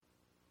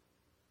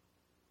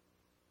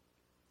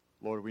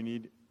Lord, we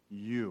need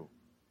you.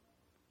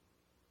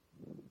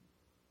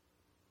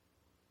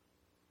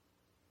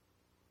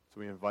 So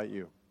we invite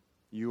you.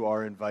 You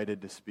are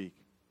invited to speak.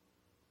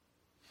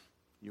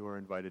 You are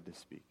invited to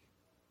speak.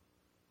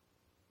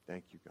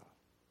 Thank you, God.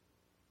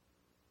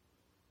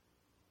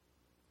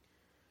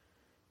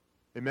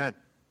 Amen.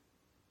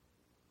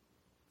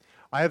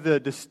 I have the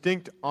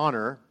distinct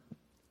honor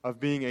of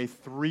being a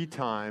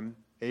 3-time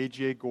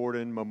A.J.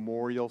 Gordon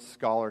Memorial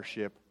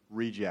Scholarship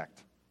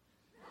reject.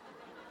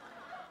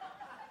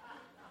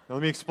 Now,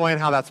 let me explain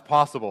how that's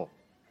possible.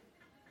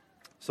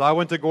 So I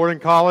went to Gordon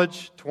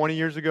College 20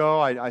 years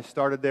ago. I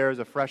started there as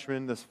a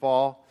freshman this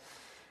fall.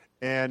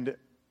 And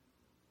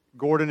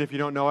Gordon, if you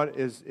don't know it,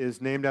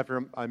 is named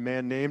after a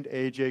man named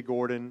A.J.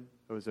 Gordon,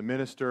 who was a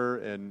minister.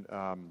 And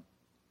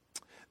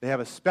they have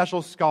a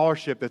special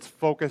scholarship that's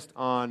focused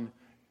on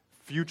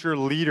future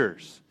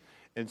leaders.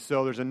 And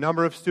so there's a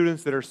number of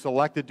students that are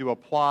selected to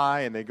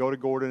apply, and they go to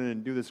Gordon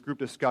and do this group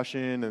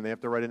discussion, and they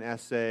have to write an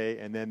essay,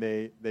 and then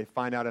they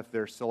find out if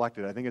they're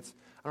selected. I don't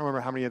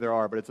remember how many there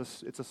are, but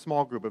it's a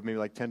small group of maybe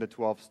like 10 to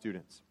 12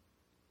 students.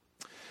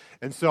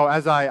 And so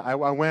as I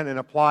went and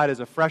applied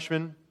as a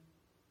freshman,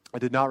 I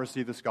did not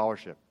receive the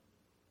scholarship.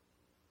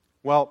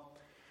 Well,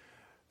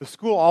 the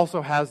school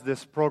also has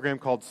this program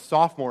called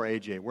Sophomore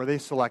AJ, where they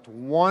select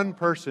one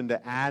person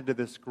to add to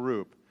this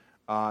group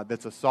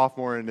that's a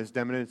sophomore and has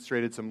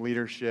demonstrated some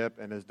leadership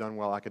and has done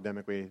well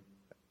academically,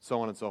 so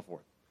on and so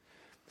forth.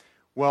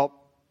 Well,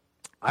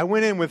 I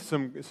went in with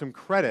some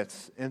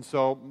credits, and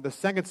so the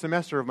second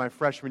semester of my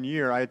freshman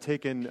year, I had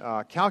taken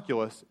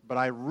calculus, but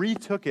I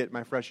retook it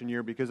my freshman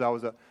year because I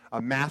was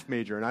a math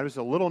major, and I was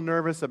a little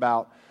nervous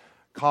about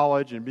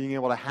college and being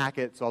able to hack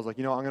it, so I was like,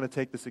 I'm going to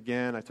take this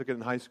again. I took it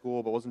in high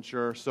school, but wasn't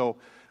sure, so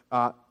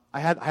I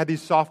had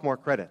these sophomore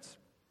credits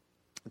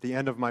at the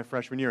end of my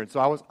freshman year, and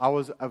so it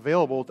was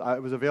available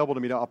to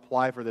me to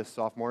apply for this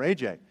sophomore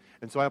AJ,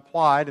 and so I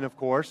applied, and of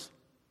course,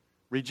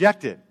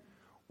 rejected.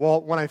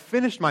 Well, when I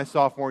finished my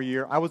sophomore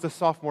year, I was a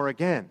sophomore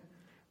again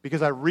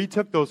because I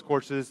retook those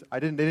courses. They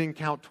didn't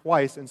count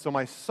twice, and so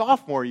my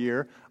sophomore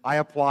year, I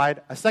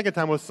applied a second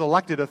time, was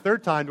selected a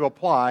third time to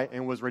apply,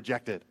 and was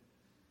rejected.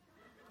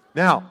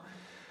 Now,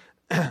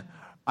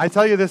 I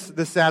tell you this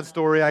sad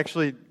story. I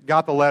actually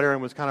got the letter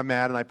and was kind of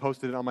mad, and I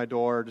posted it on my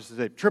door just to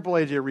say, "Triple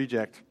AJ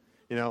reject.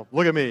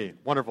 Look at me.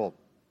 Wonderful."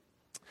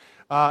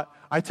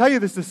 I tell you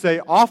this to say,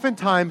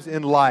 oftentimes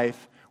in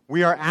life,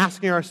 we are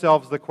asking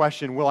ourselves the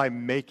question, will I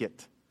make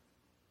it?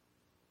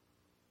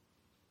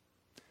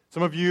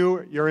 Some of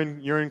you, you're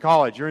in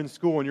college, you're in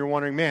school, and you're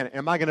wondering, man,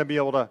 am I going to be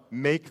able to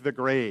make the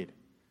grade?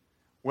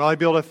 Will I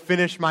be able to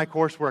finish my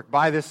coursework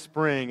by this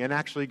spring and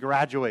actually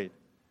graduate?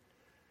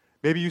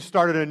 Maybe you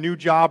started a new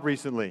job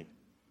recently,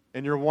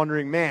 and you're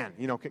wondering, man,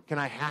 can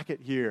I hack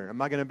it here?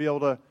 Am I going to be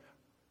able to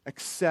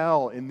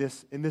excel in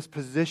this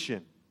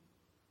position?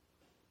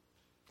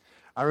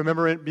 I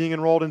remember being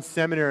enrolled in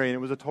seminary, and it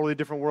was a totally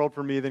different world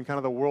for me than kind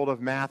of the world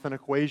of math and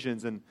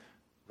equations and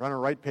trying to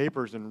write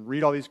papers and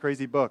read all these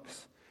crazy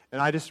books. And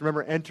I just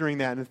remember entering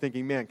that and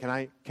thinking, man, can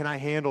I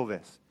handle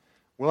this?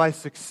 Will I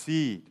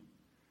succeed?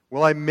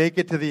 Will I make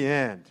it to the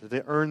end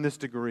to earn this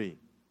degree?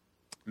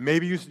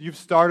 Maybe you've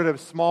started a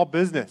small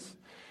business,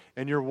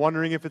 and you're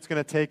wondering if it's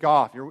going to take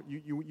off.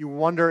 You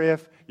wonder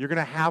if you're going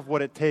to have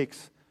what it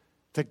takes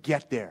to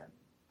get there.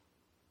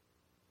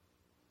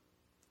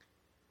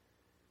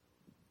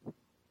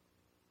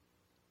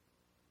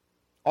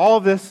 All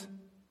of this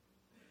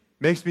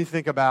makes me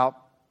think about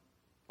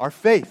our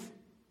faith.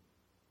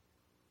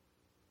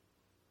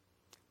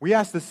 We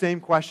ask the same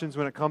questions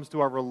when it comes to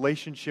our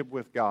relationship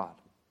with God.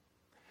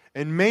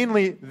 And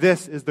mainly,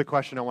 this is the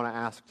question I want to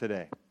ask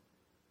today.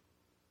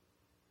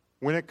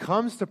 When it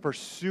comes to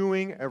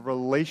pursuing a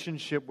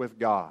relationship with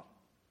God,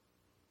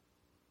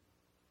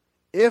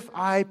 if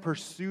I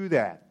pursue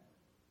that,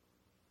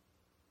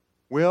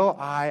 will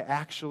I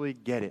actually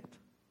get it?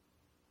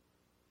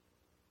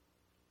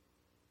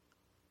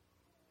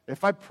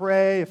 If I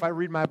pray, if I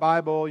read my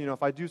Bible,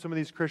 if I do some of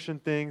these Christian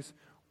things,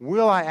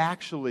 will I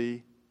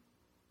actually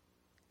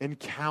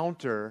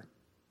encounter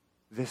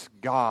this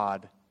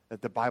God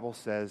that the Bible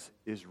says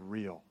is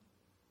real?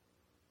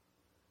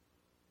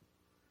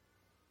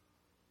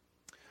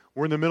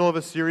 We're in the middle of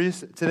a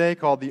series today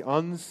called The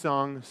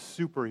Unsung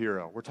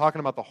Superhero. We're talking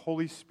about the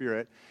Holy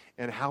Spirit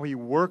and how He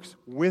works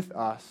with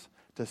us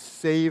to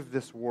save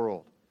this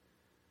world.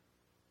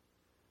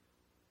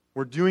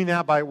 We're doing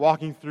that by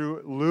walking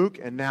through Luke,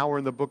 and now we're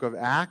in the book of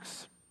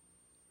Acts.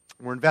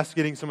 We're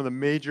investigating some of the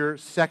major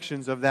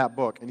sections of that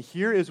book. And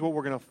here is what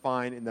we're going to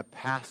find in the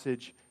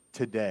passage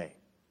today.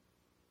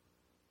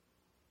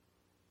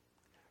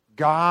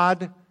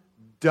 God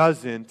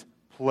doesn't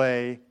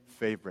play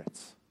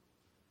favorites,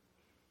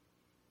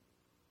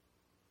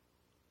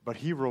 but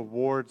He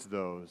rewards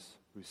those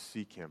who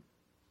seek Him.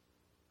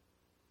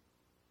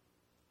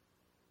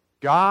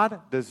 God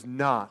does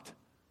not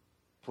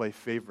play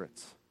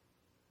favorites,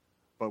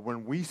 but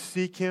when we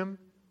seek Him,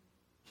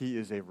 He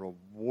is a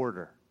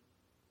rewarder.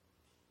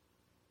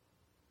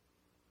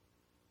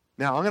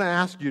 Now, I'm going to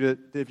ask you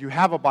if you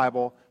have a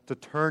Bible, to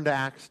turn to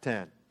Acts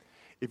 10.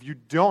 If you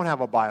don't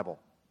have a Bible,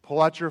 pull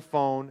out your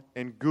phone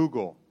and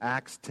Google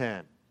Acts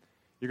 10.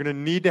 You're going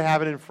to need to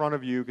have it in front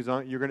of you because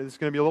it's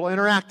going to be a little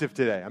interactive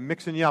today. I'm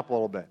mixing you up a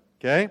little bit,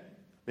 okay?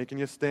 Making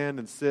you stand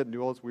and sit and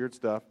do all this weird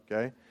stuff,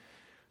 okay?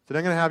 So then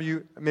I'm going to have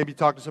you maybe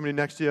talk to somebody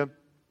next to you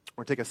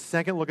or take a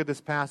second look at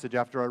this passage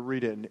after I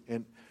read it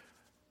and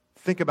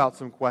think about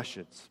some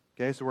questions,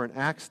 okay? So we're in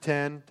Acts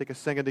 10. Take a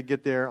second to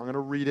get there. I'm going to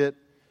read it.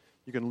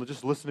 You can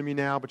just listen to me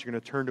now, but you're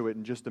going to turn to it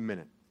in just a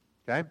minute,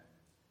 okay?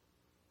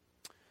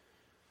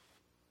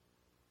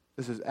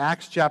 This is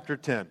Acts chapter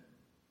 10.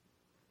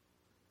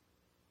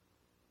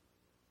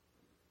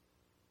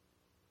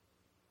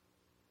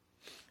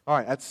 All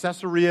right, at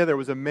Caesarea there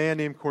was a man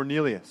named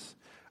Cornelius,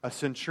 a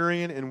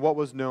centurion in what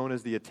was known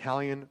as the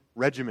Italian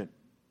regiment.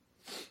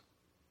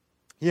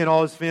 He and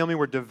all his family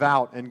were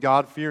devout and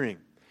God-fearing.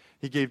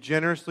 He gave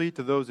generously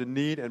to those in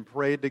need and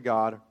prayed to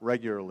God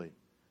regularly.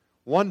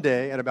 One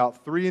day, at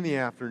about 3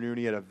 p.m,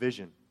 he had a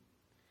vision.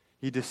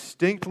 He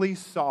distinctly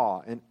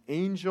saw an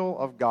angel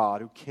of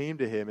God who came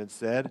to him and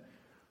said,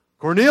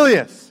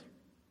 "Cornelius!"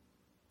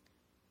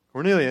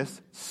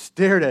 Cornelius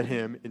stared at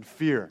him in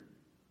fear.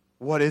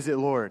 "What is it,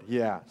 Lord?"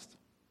 he asked.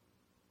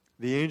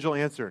 The angel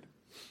answered,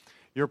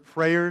 "Your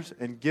prayers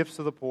and gifts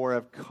to the poor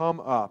have come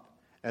up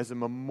as a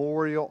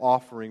memorial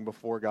offering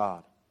before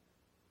God.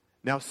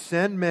 Now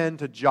send men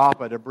to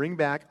Joppa to bring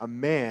back a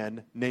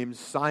man named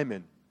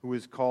Simon, who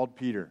is called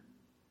Peter.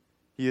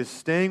 He is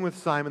staying with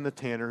Simon the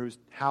tanner, whose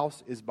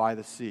house is by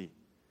the sea."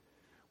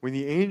 When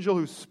the angel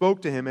who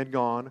spoke to him had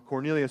gone,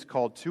 Cornelius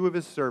called 2 of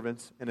his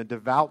servants and a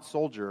devout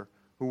soldier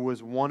who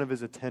was one of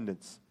his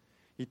attendants.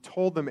 He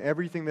told them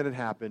everything that had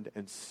happened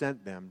and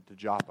sent them to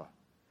Joppa.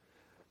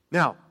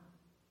 Now,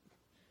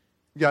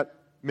 you got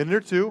a minute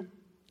or two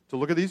to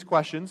look at these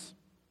questions.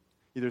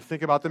 Either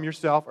think about them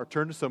yourself or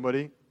turn to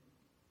somebody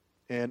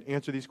and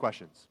answer these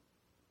questions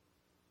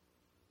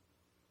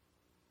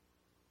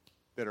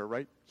that are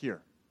right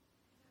here.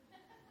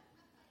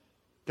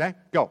 Okay,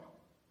 go.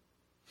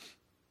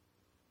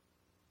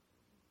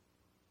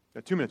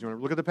 Got 2 minutes. You want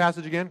to look at the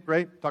passage again?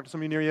 Great. Talk to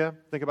somebody near you.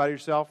 Think about it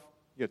yourself.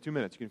 You got 2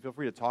 minutes. You can feel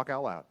free to talk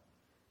out loud.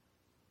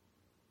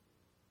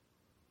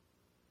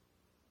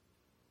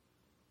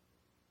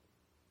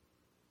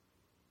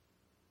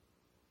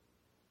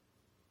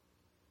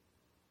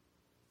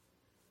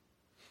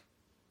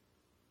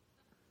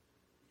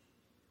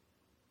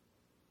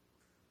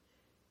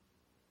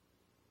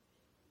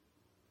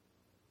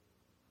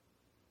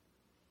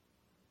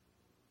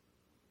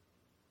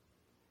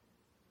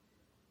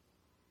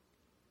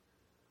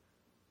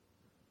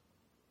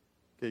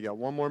 Okay, you got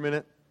 1 more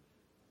minute.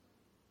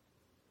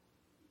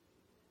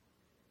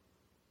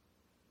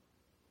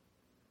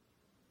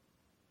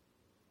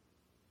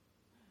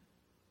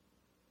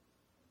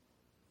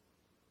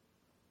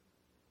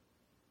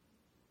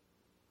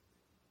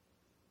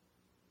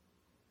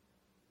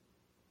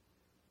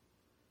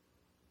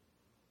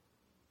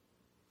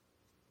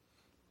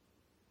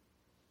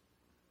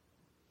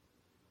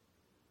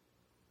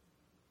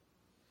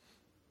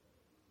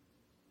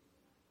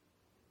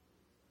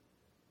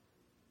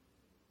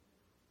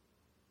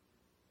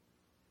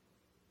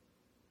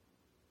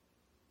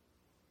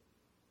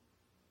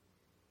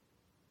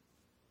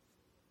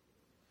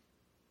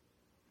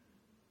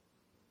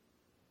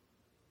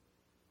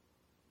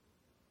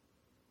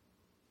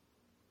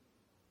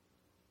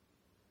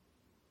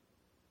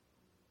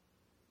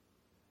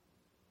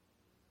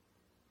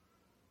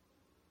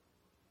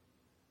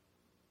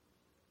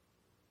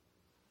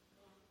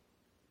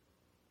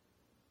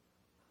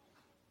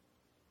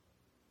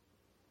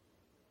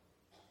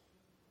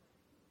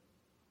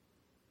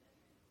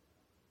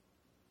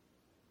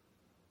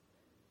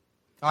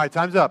 All right,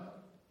 time's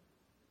up.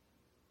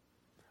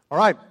 All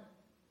right.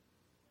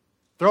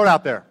 Throw it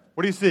out there.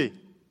 What do you see?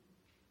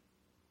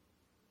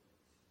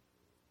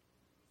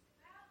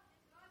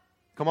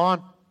 Come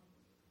on.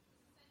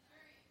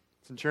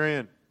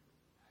 Centurion.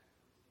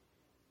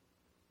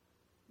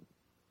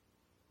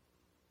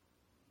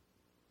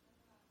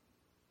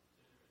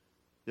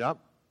 Yep.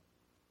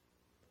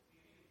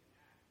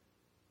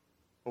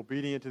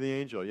 Obedient to the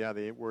angel. Yeah,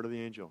 the word of the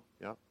angel.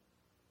 Yep.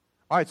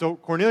 All right, so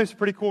Cornelius is a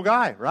pretty cool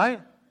guy, right?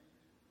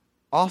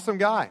 Awesome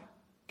guy,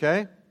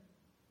 okay?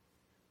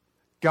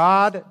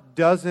 God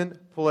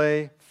doesn't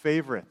play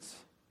favorites,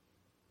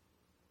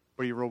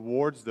 but he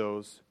rewards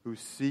those who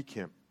seek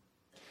him.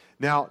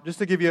 Now, just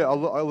to give you a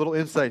little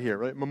insight here,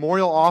 right?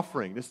 Memorial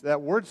offering.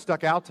 That word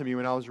stuck out to me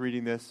when I was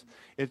reading this.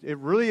 It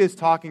really is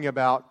talking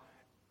about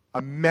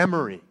a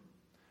memory.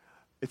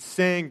 It's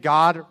saying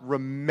God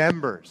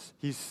remembers.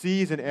 He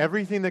sees in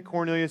everything that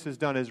Cornelius has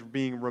done as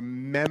being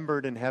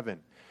remembered in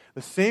heaven.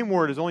 The same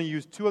word is only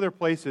used 2 other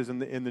places in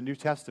the New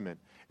Testament,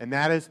 and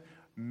that is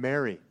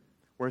Mary,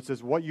 where it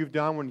says what you've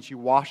done when she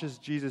washes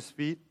Jesus'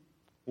 feet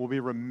will be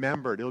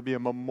remembered. It'll be a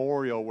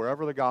memorial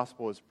wherever the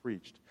gospel is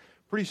preached.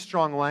 Pretty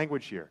strong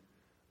language here,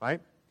 right?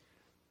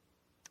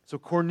 So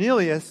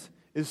Cornelius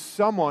is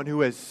someone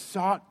who has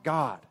sought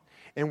God,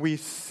 and we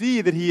see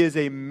that he is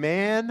a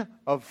man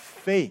of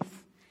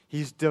faith.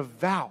 He's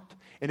devout,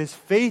 and his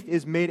faith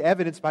is made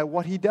evidence by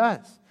what he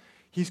does.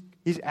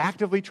 He's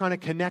actively trying to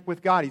connect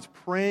with God. He's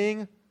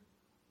praying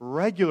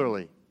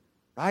regularly,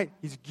 right?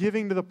 He's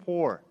giving to the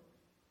poor.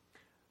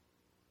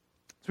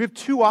 So we have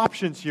two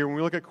options here when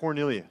we look at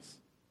Cornelius.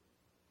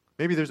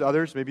 Maybe there's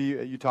others. Maybe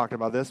you talked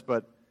about this,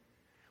 but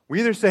we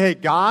either say, hey,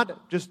 God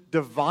just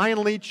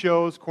divinely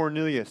chose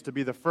Cornelius to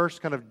be the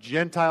first kind of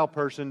Gentile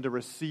person to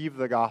receive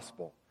the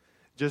gospel.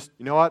 Just,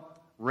 you know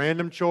what?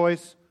 Random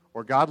choice,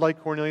 or God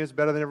liked Cornelius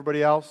better than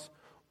everybody else.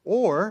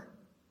 Or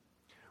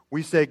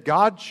we say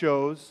God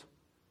chose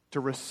to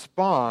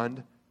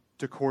respond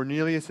to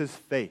Cornelius'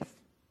 faith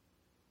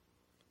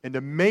and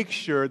to make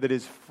sure that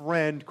his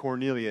friend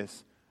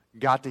Cornelius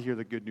got to hear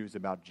the good news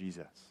about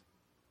Jesus.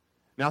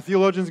 Now,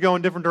 theologians go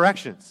in different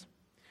directions.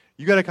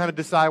 You got to kind of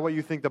decide what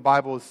you think the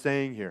Bible is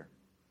saying here.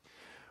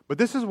 But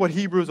this is what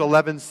Hebrews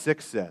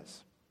 11:6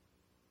 says.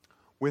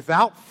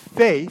 Without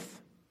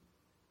faith,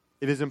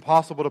 it is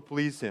impossible to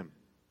please him.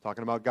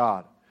 Talking about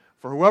God.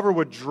 For whoever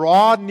would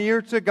draw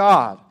near to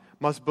God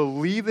must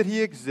believe that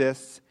he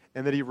exists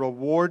and that he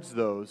rewards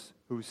those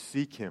who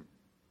seek him.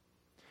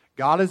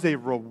 God is a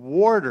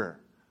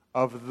rewarder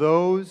of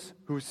those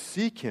who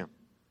seek him.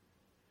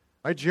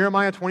 Right?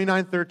 Jeremiah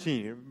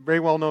 29:13, very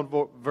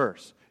well-known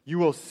verse. You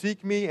will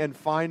seek me and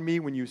find me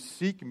when you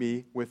seek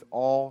me with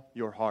all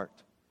your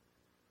heart.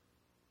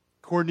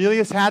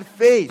 Cornelius had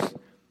faith.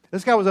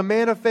 This guy was a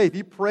man of faith.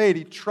 He prayed.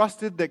 He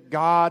trusted that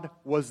God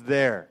was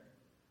there.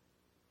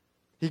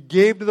 He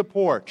gave to the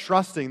poor,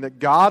 trusting that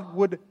God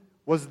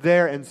was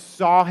there and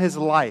saw his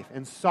life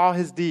and saw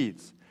his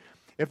deeds.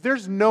 If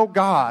there's no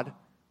God,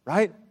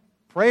 right,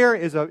 prayer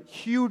is a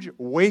huge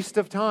waste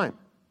of time.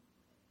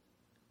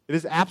 It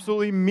is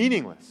absolutely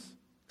meaningless.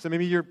 So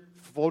maybe you're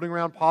floating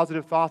around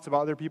positive thoughts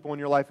about other people in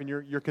your life and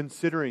you're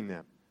considering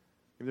them.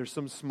 Maybe there's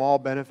some small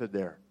benefit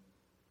there.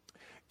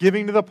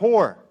 Giving to the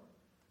poor.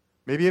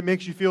 Maybe it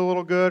makes you feel a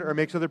little good or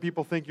makes other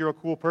people think you're a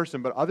cool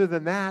person. But other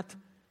than that,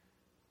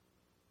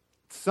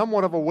 it's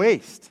somewhat of a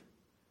waste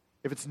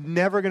if it's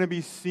never going to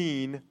be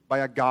seen by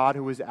a God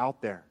who is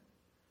out there.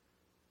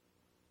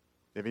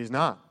 If he's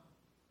not.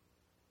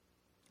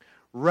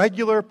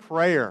 Regular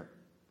prayer.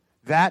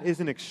 That is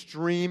an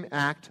extreme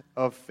act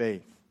of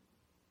faith.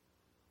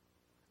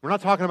 We're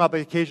not talking about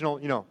the occasional,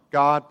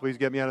 God, please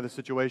get me out of this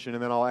situation,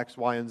 and then I'll X,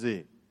 Y, and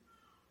Z.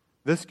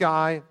 This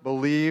guy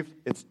believed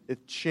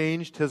it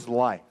changed his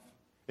life.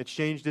 It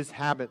changed his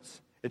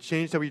habits. It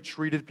changed how he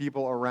treated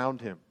people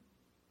around him.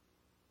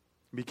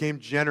 He became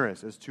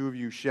generous, as two of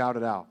you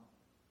shouted out.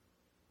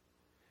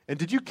 And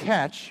did you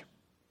catch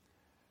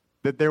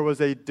that there was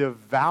a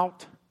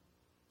devout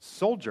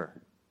soldier?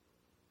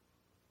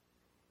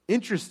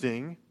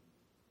 Interesting.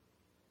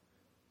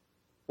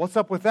 What's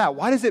up with that?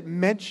 Why does it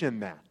mention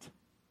that?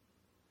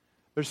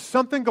 There's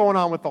something going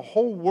on with the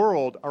whole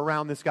world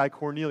around this guy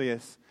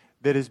Cornelius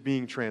that is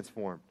being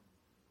transformed.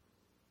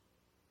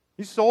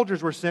 These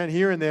soldiers were sent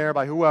here and there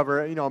by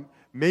whoever.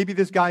 Maybe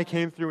this guy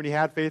came through and he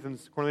had faith and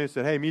Cornelius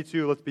said, hey, me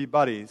too, let's be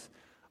buddies.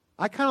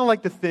 I kind of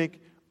like to think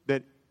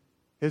that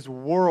his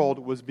world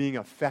was being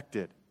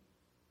affected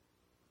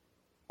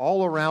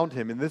all around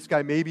him. And this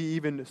guy maybe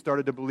even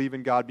started to believe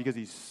in God because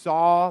he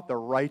saw the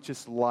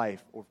righteous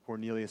life of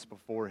Cornelius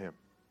before him.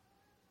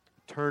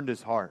 It turned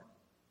his heart.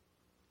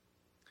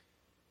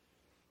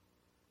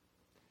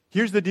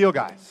 Here's the deal,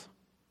 guys.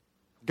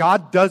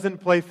 God doesn't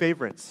play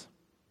favorites.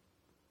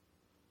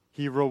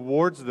 He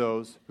rewards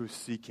those who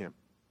seek him.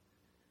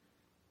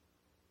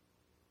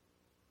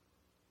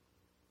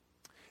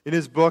 In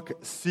his book,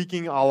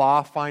 Seeking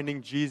Allah,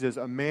 Finding Jesus,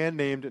 a man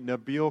named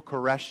Nabil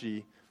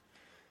Qureshi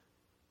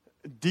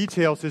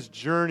details his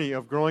journey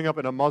of growing up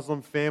in a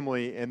Muslim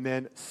family and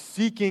then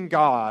seeking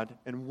God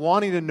and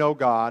wanting to know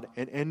God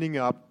and ending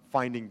up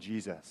finding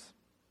Jesus.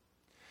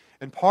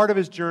 And part of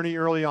his journey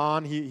early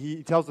on,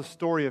 he tells the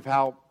story of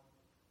how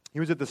he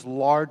was at this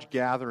large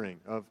gathering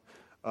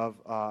of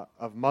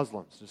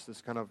Muslims, just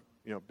this kind of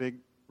big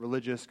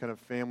religious kind of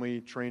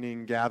family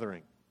training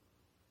gathering.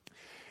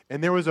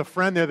 And there was a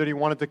friend there that he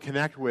wanted to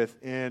connect with,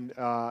 and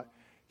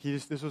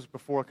this was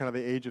before kind of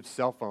the age of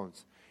cell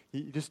phones.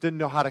 He just didn't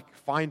know how to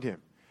find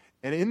him.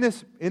 And in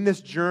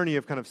this journey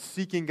of kind of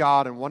seeking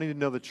God and wanting to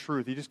know the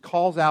truth, he just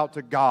calls out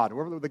to God,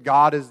 whoever the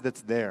God is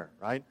that's there,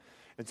 right?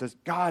 And says,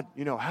 God,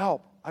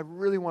 help. I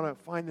really want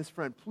to find this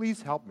friend.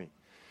 Please help me.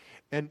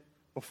 And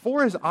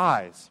before his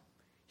eyes,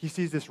 he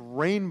sees this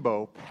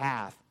rainbow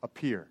path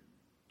appear,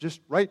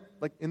 just right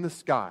like in the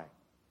sky,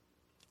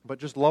 but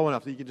just low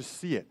enough that you can just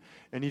see it.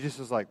 And he just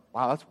is like,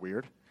 wow, that's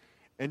weird.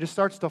 And just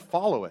starts to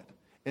follow it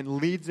and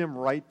leads him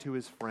right to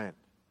his friend.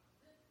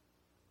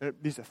 And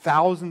these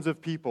thousands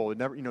of people,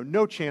 never,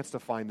 no chance to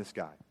find this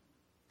guy.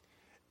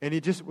 And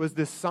it just was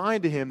this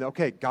sign to him that,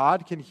 okay,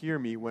 God can hear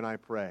me when I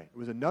pray. It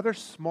was another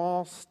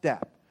small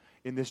step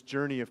in this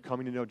journey of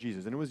coming to know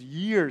Jesus. And it was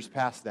years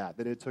past that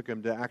it took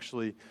him to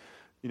actually,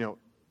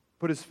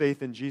 put his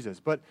faith in Jesus.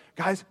 But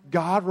guys,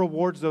 God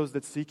rewards those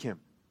that seek him.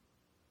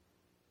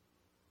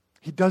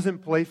 He doesn't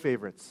play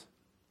favorites.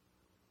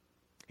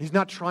 He's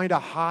not trying to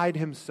hide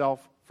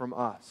himself from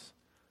us.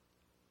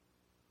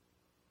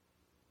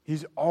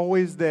 He's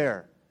always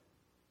there.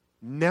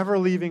 never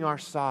leaving our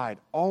side,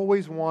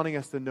 always wanting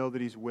us to know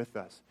that He's with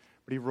us.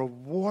 But He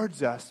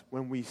rewards us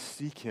when we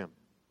seek Him.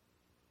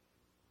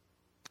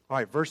 All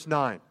right, verse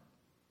 9.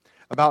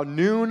 About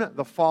noon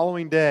the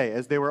following day,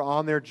 as they were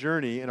on their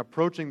journey and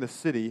approaching the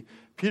city,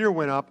 Peter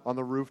went up on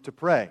the roof to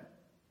pray.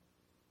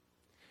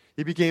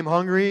 He became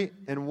hungry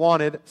and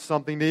wanted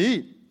something to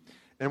eat.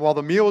 And while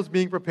the meal was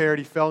being prepared,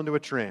 he fell into a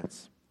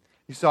trance.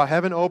 He saw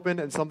heaven opened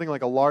and something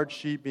like a large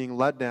sheet being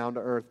let down to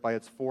earth by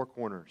its four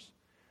corners.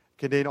 It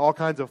contained all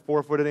kinds of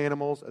four-footed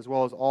animals as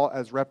well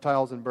as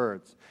reptiles and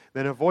birds.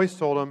 Then a voice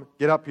told him,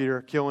 "Get up,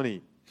 Peter, kill and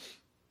eat."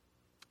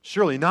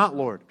 "Surely not,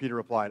 Lord," Peter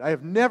replied. "I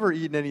have never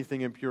eaten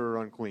anything impure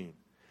or unclean."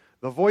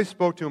 The voice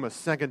spoke to him a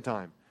second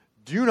time.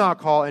 "Do not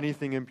call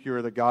anything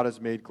impure that God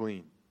has made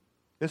clean."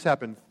 This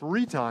happened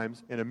 3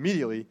 times, and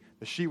immediately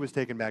the sheet was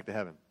taken back to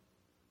heaven.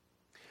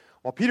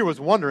 While Peter was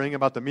wondering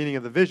about the meaning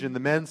of the vision, the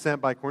men sent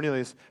by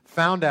Cornelius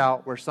found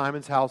out where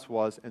Simon's house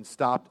was and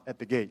stopped at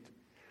the gate.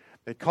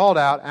 They called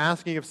out,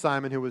 asking if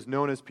Simon, who was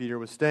known as Peter,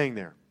 was staying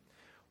there.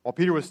 While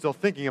Peter was still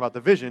thinking about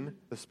the vision,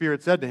 the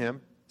Spirit said to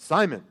him,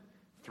 "Simon,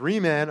 3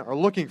 men are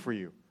looking for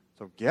you.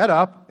 So get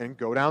up and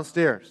go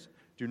downstairs.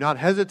 Do not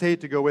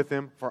hesitate to go with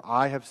them, for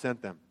I have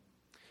sent them."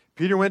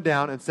 Peter went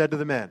down and said to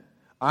the men,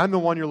 "I'm the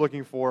one you're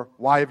looking for.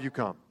 Why have you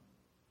come?"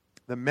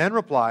 The men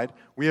replied,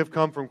 "We have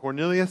come from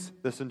Cornelius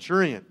the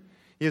centurion.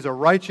 He is a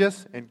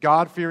righteous and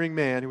God-fearing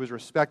man who is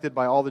respected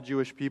by all the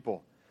Jewish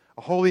people.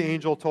 A holy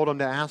angel told him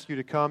to ask you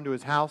to come to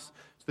his house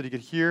so that he could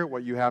hear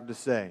what you have to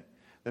say."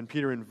 Then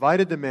Peter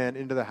invited the men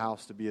into the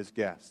house to be his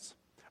guests.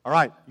 All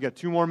right, you got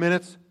 2 more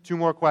minutes, 2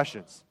 more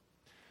questions.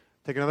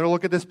 Take another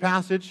look at this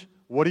passage.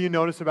 What do you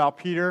notice about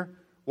Peter?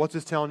 What's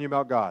this telling you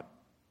about God?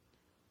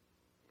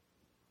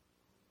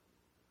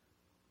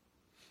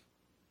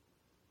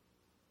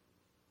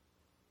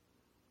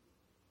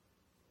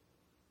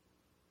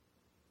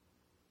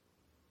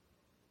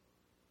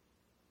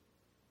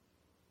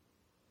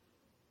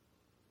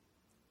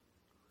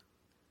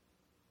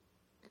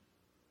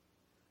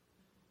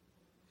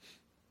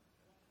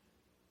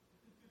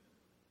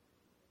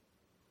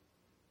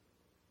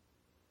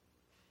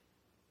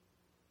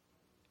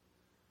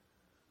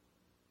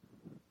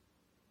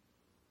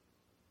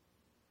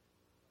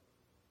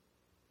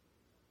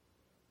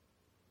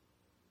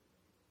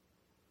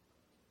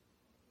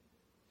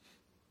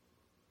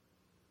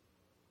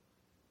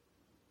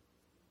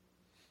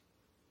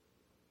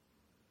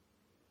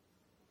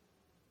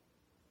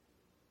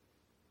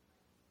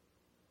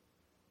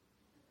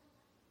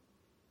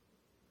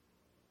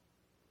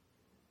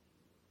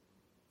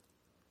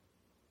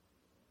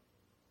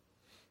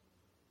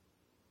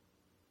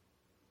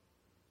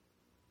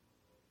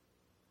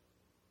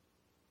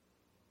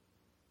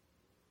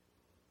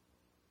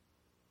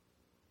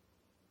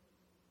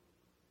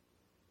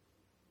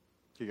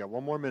 You got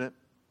 1 more minute.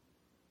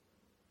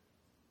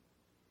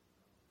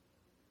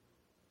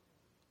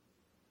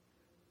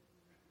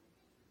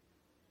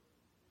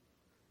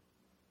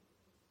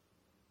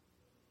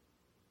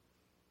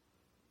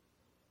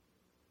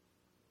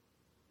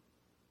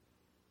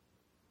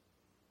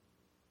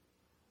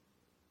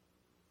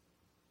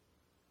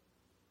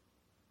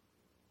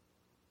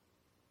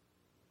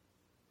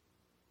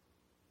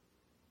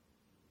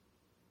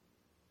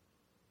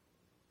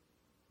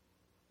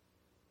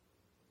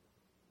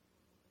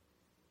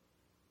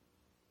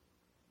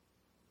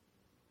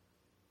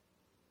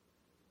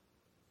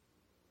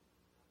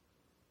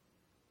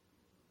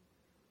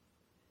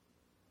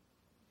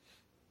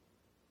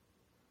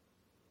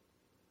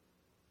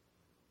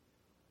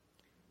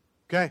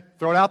 Okay,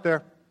 throw it out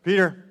there.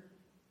 Peter,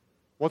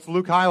 what's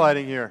Luke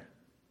highlighting here?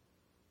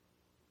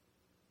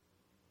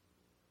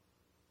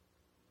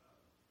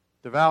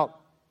 Devout.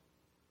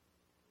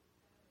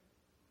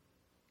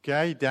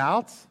 Okay, he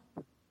doubts?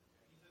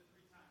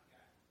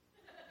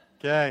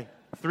 Okay,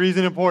 3 is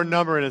an important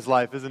number in his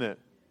life, isn't it?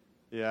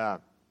 Yeah.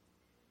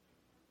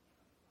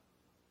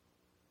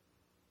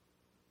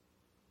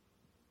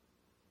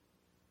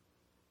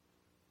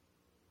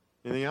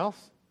 Anything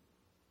else?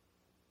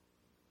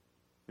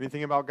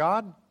 Anything about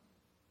God?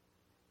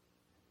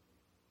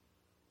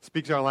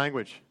 Speaks our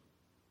language.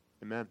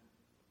 Amen.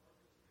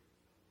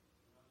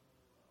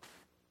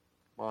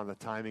 Come on, the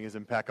timing is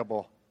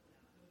impeccable.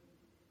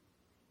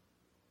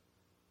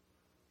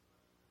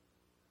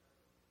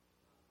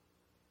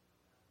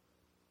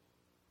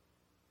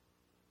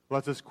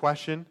 What's this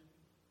question?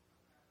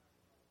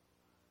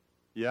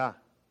 Yeah.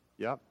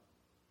 Yep.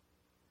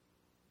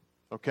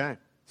 Okay.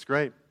 It's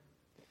great.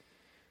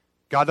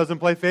 God doesn't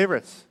play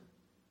favorites,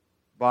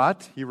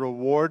 but He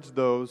rewards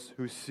those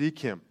who seek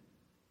Him.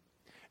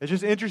 It's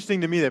just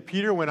interesting to me that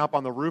Peter went up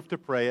on the roof to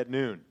pray at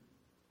noon.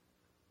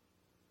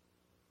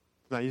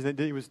 Now, he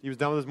was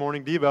done with his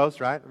morning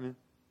devos, right? I mean,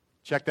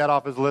 check that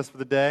off his list for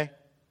the day.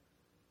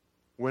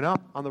 Went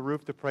up on the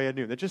roof to pray at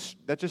noon. That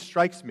just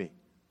strikes me.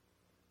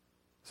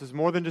 This is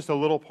more than just a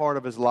little part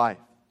of his life.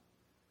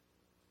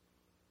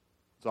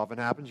 This often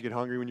happens. You get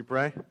hungry when you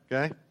pray,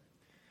 okay?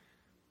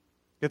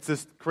 It's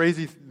this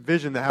crazy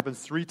vision that happens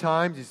 3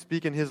 times. He's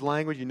speaking his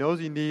language. He knows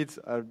he needs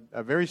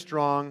a very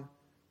strong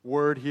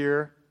word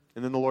here,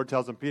 and then the Lord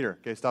tells him, Peter,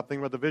 okay, stop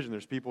thinking about the vision.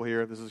 There's people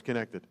here. This is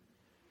connected.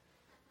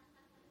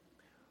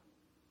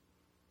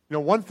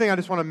 One thing I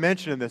just want to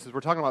mention in this is we're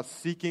talking about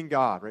seeking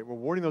God, right?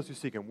 Rewarding those who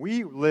seek Him.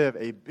 We live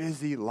a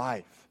busy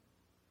life.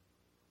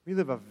 We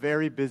live a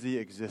very busy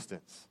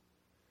existence.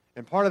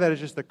 And part of that is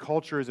just the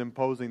culture is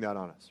imposing that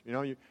on us.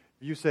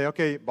 You say,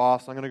 okay,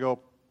 boss, I'm going to go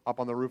up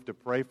on the roof to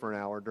pray for an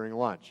hour during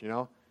lunch,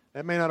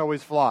 That may not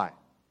always fly.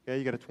 Okay,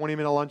 you got a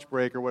 20-minute lunch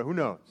break or what, who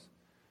knows?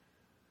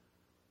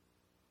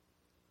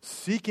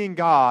 Seeking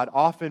God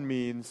often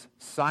means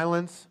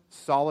silence,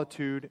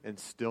 solitude, and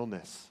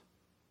stillness.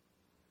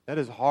 That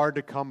is hard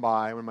to come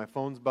by when my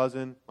phone's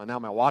buzzing, now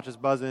my watch is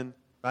buzzing,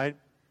 right?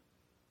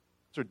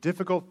 Those are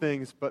difficult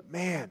things, but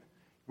man,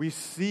 we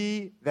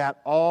see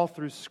that all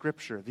through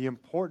Scripture, the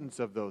importance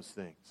of those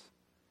things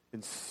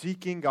in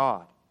seeking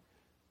God.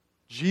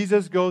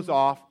 Jesus goes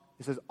off,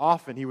 it says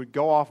often he would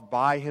go off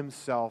by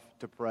himself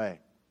to pray.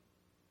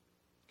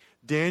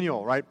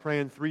 Daniel, right,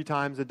 praying 3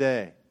 times a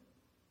day.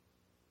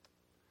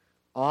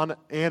 Anna,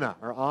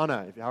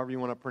 however you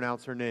want to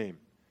pronounce her name.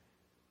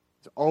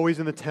 It's always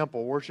in the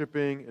temple,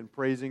 worshiping and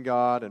praising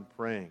God and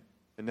praying.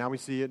 And now we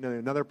see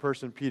another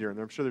person, Peter, and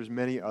I'm sure there's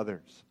many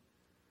others.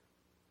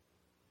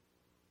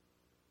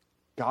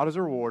 God is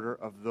a rewarder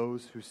of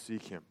those who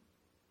seek Him.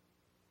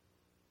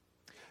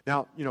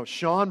 Now,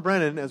 Sean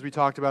Brennan, as we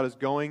talked about, is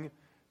going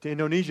to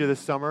Indonesia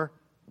this summer,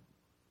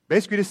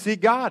 basically to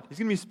seek God. He's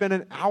going to be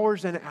spending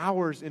hours and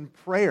hours in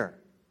prayer.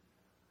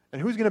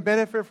 And who's going to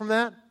benefit from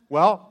that?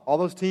 Well, all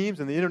those teams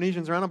and the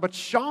Indonesians around him, but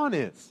Sean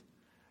is.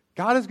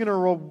 God is going to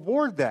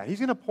reward that. He's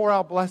going to pour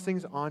out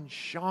blessings on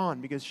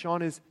Sean because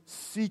Sean is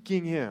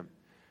seeking Him.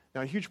 Now,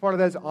 a huge part of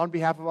that is on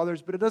behalf of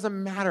others, but it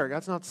doesn't matter.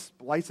 God's not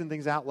splicing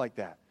things out like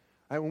that.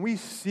 Right? When we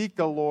seek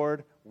the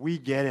Lord, we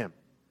get Him.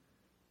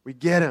 We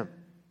get Him.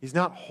 He's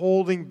not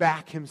holding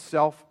back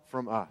Himself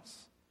from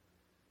us.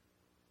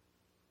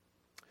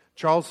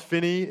 Charles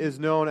Finney is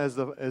known as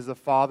the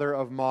father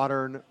of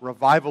modern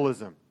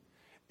revivalism.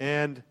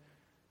 And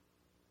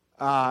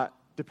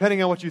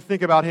depending on what you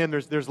think about him,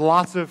 there's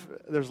lots of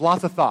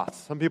thoughts.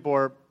 Some people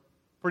are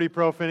pretty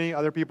pro-Finney.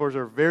 Other people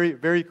are very,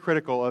 very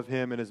critical of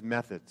him and his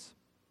methods.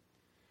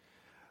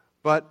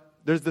 But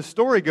the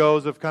story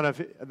goes of kind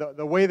of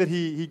the way that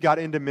he got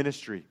into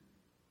ministry.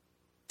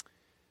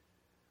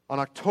 On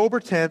October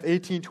 10th,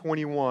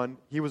 1821,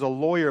 he was a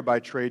lawyer by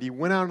trade. He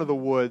went out into the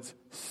woods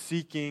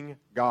seeking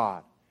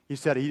God. He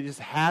said he just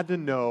had to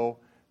know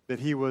that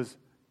he was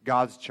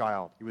God's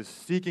child. He was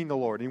seeking the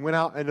Lord. He went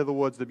out into the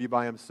woods to be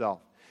by himself.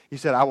 He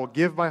said, I will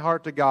give my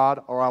heart to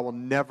God or I will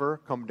never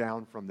come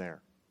down from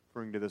there.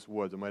 Referring to this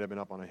woods. It might have been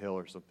up on a hill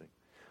or something.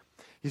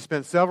 He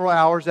spent several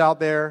hours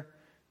out there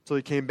until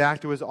he came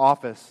back to his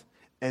office,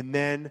 and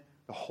then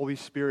the Holy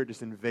Spirit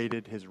just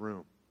invaded his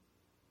room.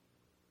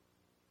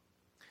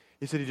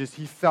 He said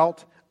he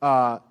felt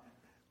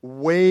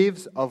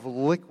waves of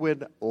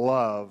liquid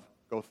love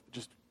go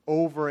just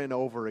over and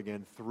over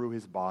again through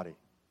his body.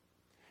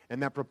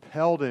 And that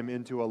propelled him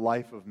into a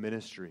life of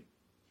ministry.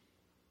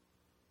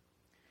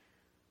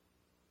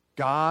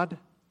 God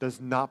does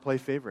not play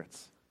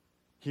favorites.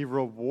 He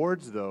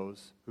rewards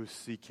those who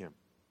seek Him.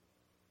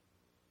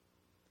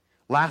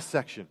 Last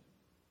section.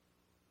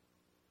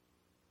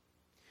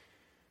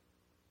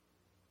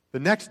 The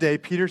next day,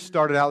 Peter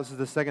started out, this is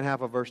the second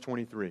half of verse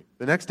 23.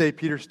 The next day,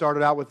 Peter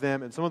started out with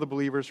them, and some of the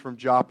believers from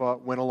Joppa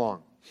went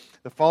along.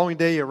 The following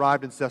day, he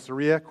arrived in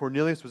Caesarea.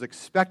 Cornelius was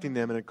expecting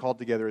them and had called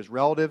together his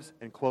relatives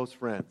and close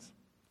friends.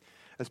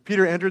 As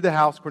Peter entered the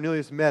house,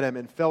 Cornelius met him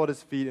and fell at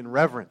his feet in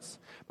reverence.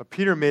 But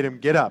Peter made him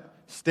get up.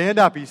 Stand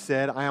up, he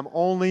said. I am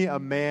only a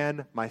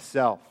man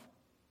myself.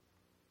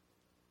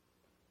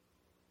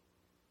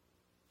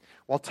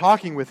 While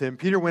talking with him,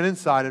 Peter went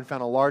inside and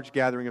found a large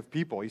gathering of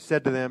people. He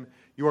said to them,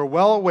 you are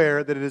well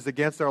aware that it is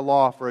against our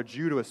law for a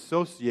Jew to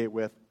associate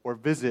with or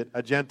visit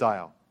a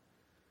Gentile.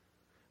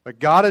 But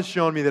God has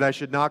shown me that I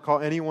should not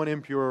call anyone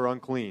impure or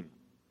unclean.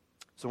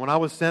 So when I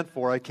was sent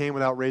for, I came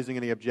without raising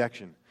any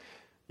objection.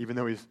 Even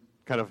though he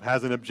kind of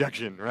has an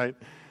objection, right?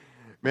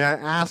 May I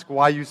ask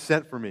why you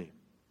sent for me?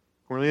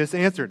 Cornelius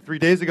answered, 3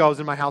 days ago I was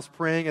in my house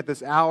praying at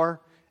this hour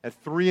at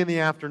 3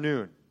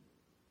 p.m.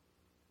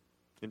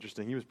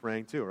 Interesting, he was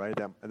praying too, right,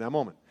 at that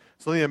moment.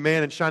 Suddenly a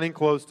man in shining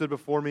clothes stood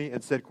before me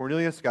and said,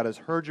 Cornelius, God has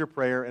heard your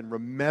prayer and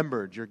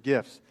remembered your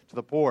gifts to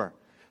the poor.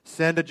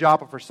 Send to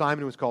Joppa for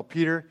Simon, who is called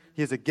Peter.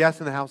 He is a guest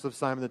in the house of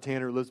Simon the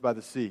tanner who lives by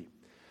the sea.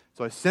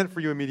 So I sent for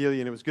you immediately,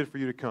 and it was good for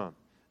you to come.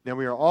 Now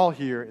we are all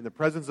here in the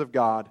presence of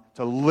God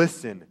to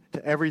listen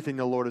to everything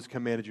the Lord has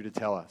commanded you to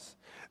tell us.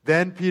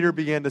 Then Peter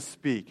began to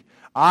speak.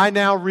 I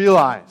now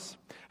realize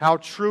how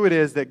true it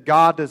is that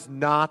God does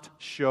not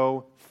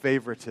show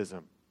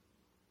favoritism,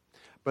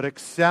 but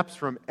accepts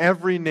from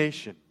every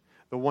nation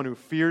the one who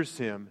fears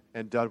Him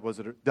and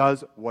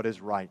does what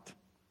is right.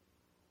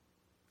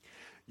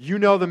 You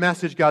know the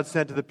message God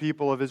sent to the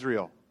people of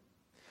Israel,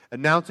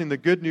 announcing the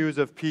good news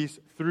of peace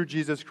through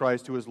Jesus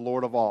Christ, who is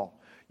Lord of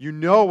all. You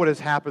know what has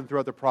happened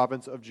throughout the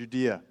province of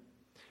Judea,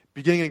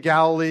 beginning in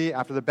Galilee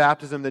after the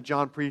baptism that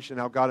John preached, and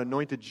how God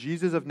anointed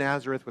Jesus of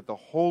Nazareth with the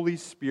Holy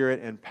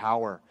Spirit and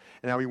power,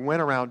 and how he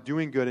went around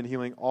doing good and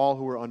healing all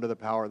who were under the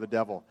power of the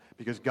devil,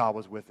 because God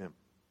was with him.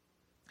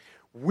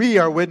 We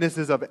are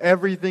witnesses of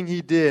everything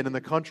he did in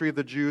the country of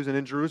the Jews and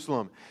in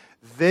Jerusalem.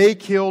 They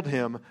killed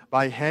him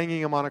by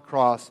hanging him on a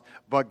cross,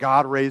 but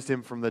God raised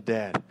him from the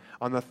dead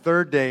on the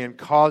third day and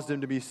caused him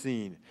to be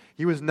seen.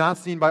 He was not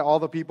seen by all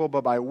the people,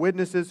 but by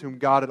witnesses whom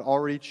God had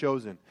already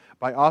chosen,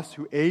 by us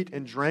who ate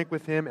and drank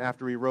with him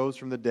after he rose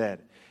from the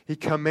dead. He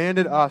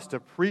commanded us to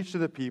preach to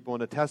the people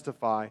and to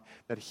testify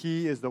that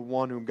he is the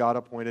one whom God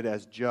appointed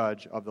as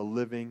judge of the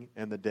living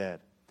and the dead.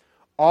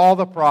 All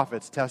the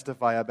prophets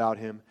testify about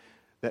him,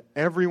 that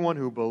everyone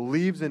who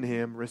believes in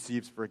him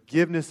receives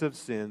forgiveness of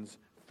sins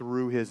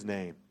through his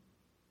name.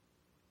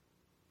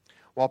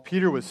 While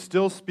Peter was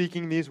still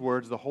speaking these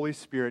words, the Holy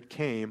Spirit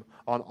came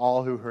on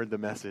all who heard the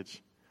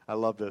message. I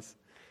love this.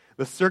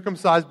 The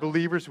circumcised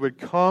believers who had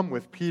come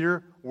with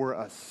Peter were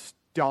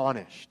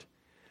astonished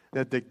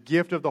that the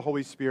gift of the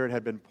Holy Spirit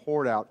had been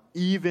poured out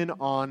even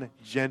on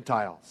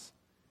Gentiles,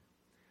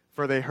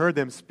 for they heard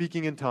them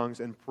speaking in tongues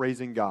and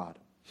praising God.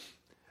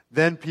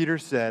 Then Peter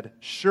said,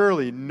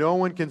 "Surely no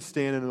one can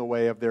stand in the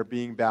way of their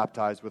being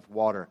baptized with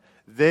water.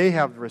 They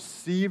have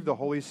received the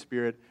Holy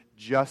Spirit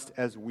just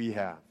as we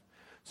have."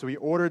 So he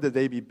ordered that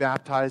they be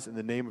baptized in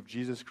the name of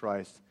Jesus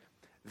Christ.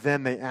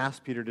 Then they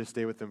asked Peter to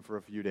stay with them for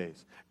a few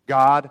days.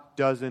 God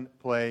doesn't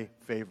play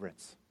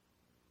favorites.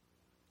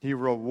 He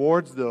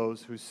rewards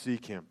those who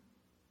seek him.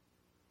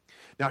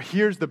 Now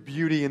here's the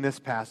beauty in this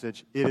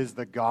passage. It is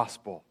the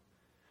gospel.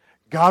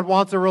 God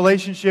wants a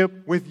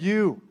relationship with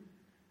you,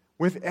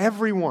 with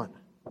everyone.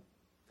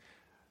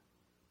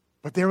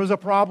 But there was a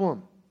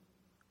problem.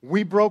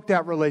 We broke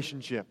that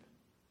relationship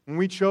when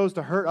we chose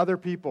to hurt other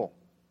people,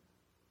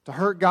 to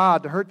hurt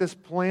God, to hurt this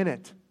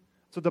planet.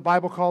 That's what the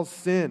Bible calls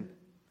sin.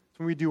 It's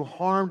when we do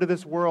harm to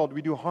this world,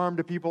 we do harm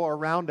to people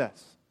around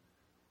us.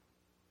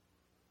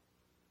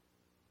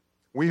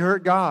 We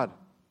hurt God.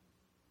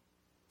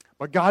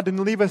 But God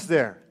didn't leave us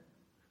there.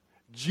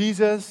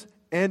 Jesus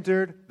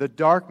entered the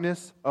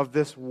darkness of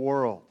this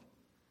world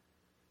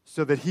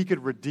so that he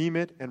could redeem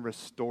it and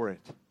restore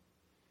it.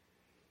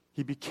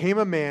 He became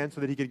a man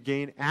so that he could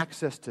gain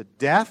access to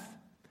death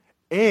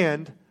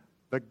and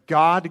the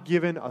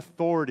God-given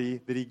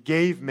authority that he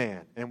gave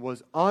man and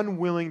was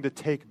unwilling to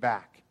take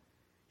back.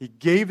 He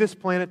gave this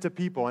planet to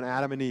people and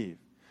Adam and Eve.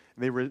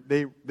 And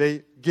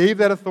they gave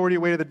that authority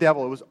away to the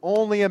devil. It was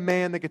only a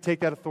man that could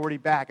take that authority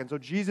back. And so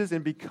Jesus,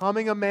 in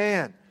becoming a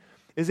man,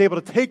 is able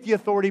to take the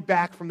authority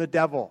back from the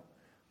devil.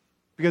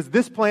 Because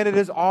this planet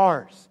is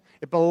ours.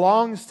 It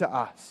belongs to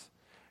us.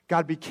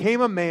 God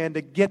became a man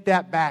to get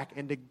that back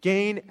and to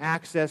gain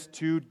access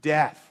to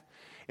death.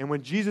 And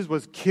when Jesus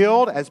was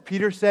killed, as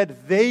Peter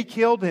said, they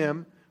killed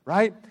him,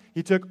 right?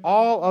 He took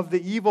all of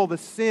the evil, the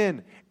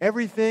sin,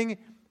 everything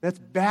that's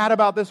bad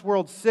about this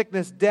world,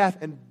 sickness, death,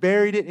 and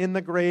buried it in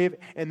the grave.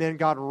 And then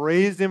God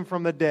raised him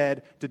from the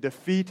dead to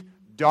defeat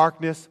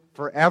darkness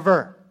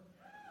forever.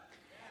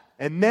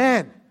 And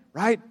then,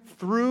 right,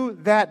 through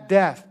that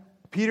death,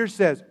 Peter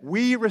says,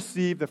 we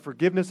receive the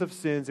forgiveness of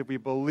sins if we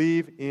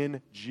believe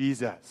in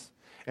Jesus.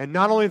 And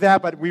not only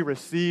that, but we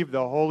receive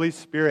the Holy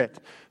Spirit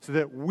so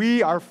that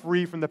we are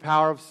free from the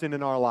power of sin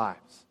in our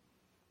lives.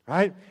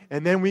 Right?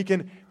 And then we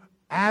can,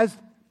 as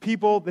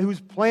people whose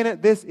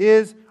planet this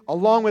is,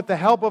 along with the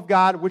help of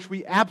God, which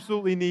we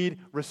absolutely need,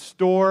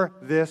 restore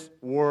this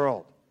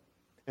world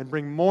and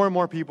bring more and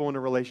more people into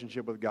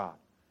relationship with God.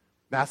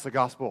 That's the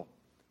gospel.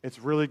 It's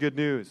really good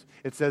news.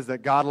 It says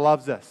that God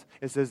loves us.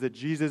 It says that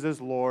Jesus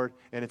is Lord,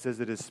 and it says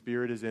that his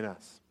Spirit is in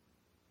us.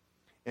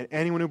 And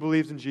anyone who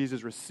believes in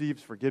Jesus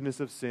receives forgiveness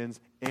of sins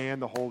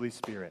and the Holy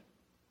Spirit.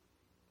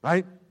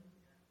 Right?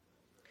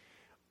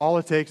 All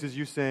it takes is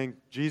you saying,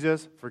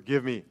 Jesus,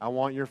 forgive me. I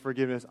want your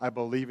forgiveness. I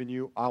believe in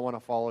you. I want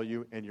to follow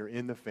you, and you're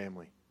in the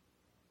family.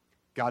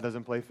 God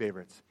doesn't play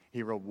favorites.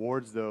 He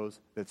rewards those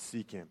that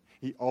seek him.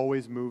 He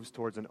always moves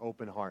towards an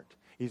open heart.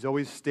 He's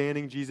always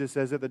standing, Jesus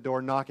says, at the door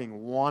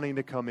knocking, wanting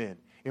to come in,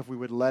 if we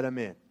would let him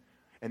in.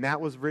 And that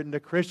was written to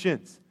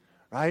Christians,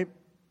 right?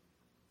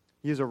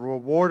 He is a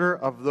rewarder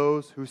of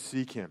those who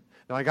seek him.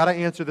 Now, I got to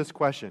answer this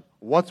question.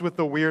 What's with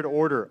the weird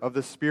order of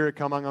the Spirit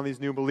coming on these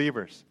new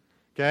believers?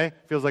 Okay?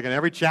 Feels like in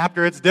every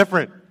chapter it's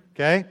different,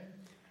 okay?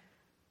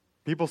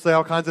 People say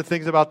all kinds of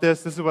things about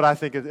this. This is what I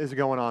think is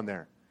going on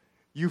there.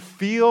 Can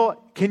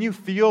you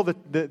feel the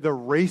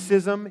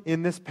racism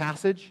in this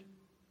passage?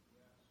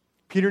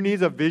 Peter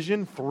needs a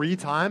vision 3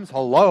 times.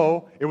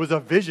 Hello, it was a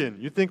vision.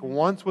 You'd think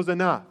once was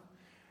enough.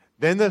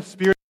 Then the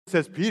Spirit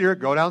says, Peter,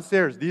 go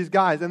downstairs, these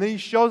guys. And then he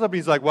shows up and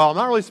he's like, well, I'm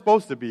not really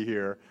supposed to be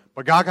here,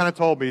 but God kind of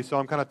told me, so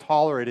I'm kind of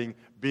tolerating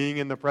being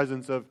in the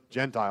presence of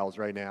Gentiles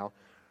right now.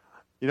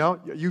 You know,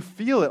 you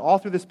feel it all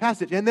through this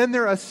passage. And then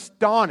they're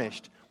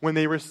astonished when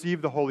they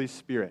receive the Holy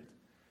Spirit.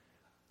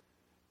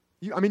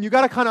 You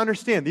got to kind of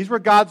understand, these were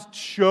God's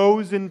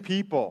chosen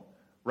people,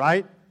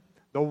 right?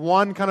 The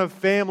one kind of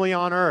family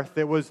on earth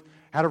that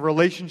had a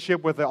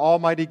relationship with the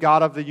almighty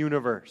God of the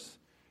universe.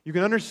 You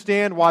can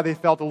understand why they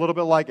felt a little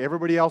bit like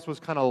everybody else was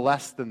kind of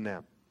less than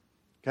them.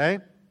 Okay?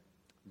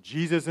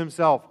 Jesus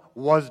himself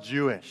was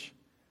Jewish.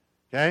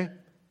 Okay?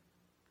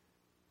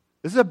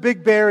 This is a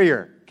big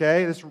barrier,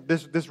 okay? This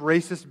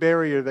racist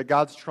barrier that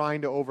God's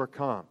trying to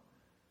overcome.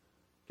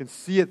 You can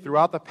see it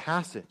throughout the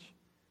passage.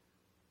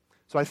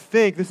 So I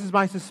think, this is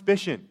my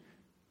suspicion,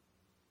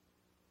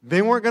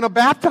 they weren't going to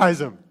baptize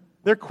him.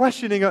 They're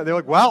questioning, they're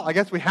like, well, I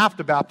guess we have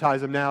to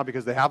baptize him now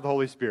because they have the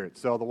Holy Spirit.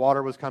 So the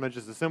water was kind of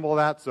just a symbol of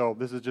that, so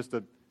this is just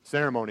a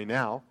ceremony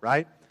now,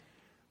 right?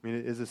 I mean,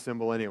 it is a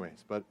symbol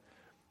anyways. But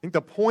I think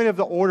the point of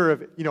the order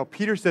of,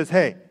 Peter says,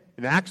 hey,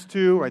 in Acts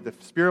 2, right, the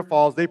Spirit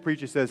falls, they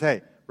preach, he says,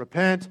 hey,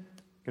 repent,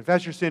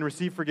 confess your sin,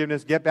 receive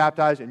forgiveness, get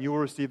baptized, and you will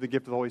receive the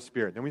gift of the Holy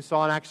Spirit. Then we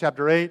saw in Acts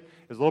chapter 8, it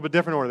was a little bit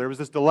different order. There was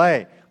this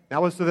delay.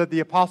 That was so that the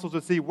apostles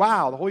would see,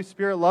 wow, the Holy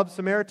Spirit loves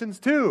Samaritans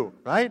too,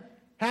 right?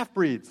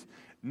 Half-breeds.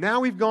 Now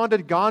we've gone to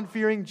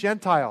God-fearing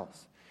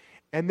Gentiles.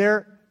 And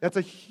that's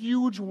a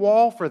huge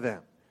wall for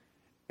them.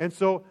 And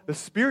so the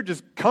Spirit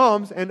just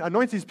comes and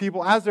anoints these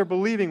people as they're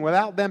believing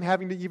without them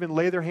having to even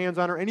lay their hands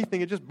on or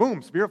anything. It just,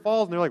 boom, Spirit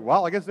falls, and they're like,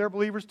 well, I guess they're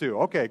believers too.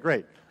 Okay,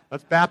 great.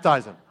 Let's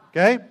baptize them,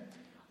 okay?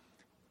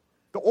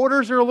 The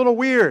orders are a little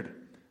weird.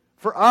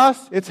 For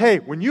us, it's, hey,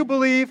 when you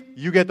believe,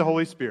 you get the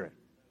Holy Spirit,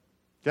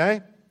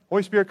 okay?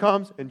 Holy Spirit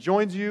comes and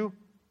joins you.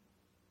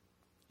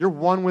 You're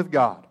one with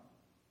God.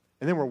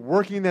 And then we're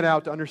working that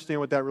out to understand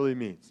what that really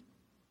means.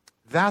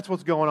 That's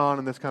what's going on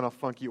in this kind of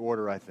funky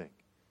order, I think.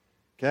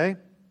 Okay?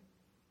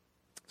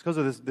 It's because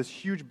of this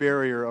huge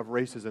barrier of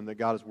racism that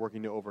God is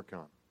working to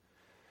overcome.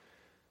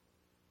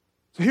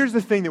 So here's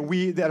the thing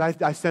that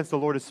I sense the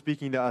Lord is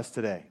speaking to us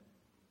today.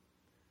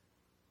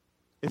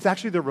 It's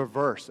actually the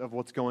reverse of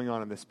what's going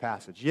on in this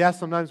passage. Yes,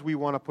 sometimes we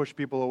want to push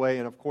people away,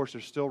 and of course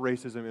there's still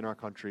racism in our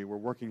country. We're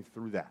working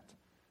through that.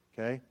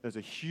 Okay? There's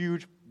a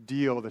huge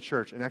deal with the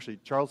church. And actually,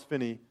 Charles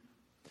Finney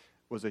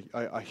was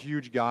a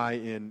huge guy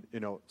in,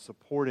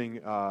 supporting,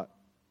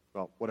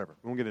 whatever.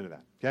 We won't get into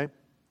that, okay?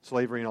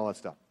 Slavery and all that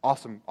stuff.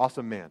 Awesome,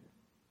 awesome man.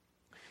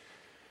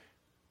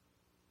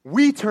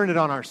 We turn it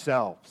on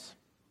ourselves.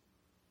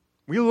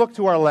 We look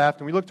to our left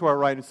and we look to our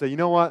right and say, you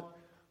know what?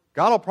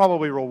 God will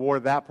probably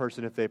reward that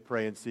person if they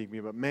pray and seek me,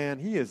 but man,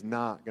 he is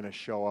not going to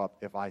show up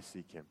if I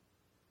seek him.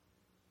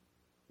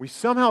 We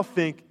somehow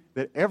think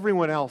that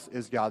everyone else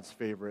is God's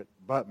favorite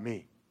but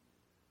me.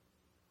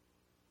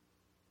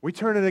 We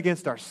turn it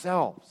against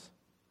ourselves.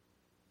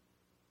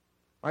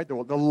 Right? The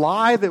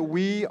lie that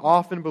we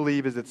often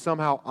believe is that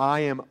somehow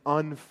I am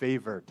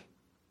unfavored.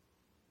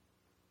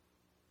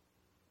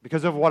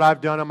 Because of what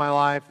I've done in my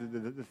life,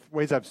 the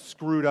ways I've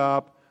screwed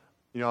up,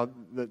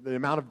 the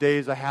amount of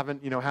days I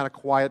haven't, had a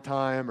quiet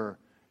time, or,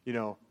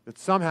 that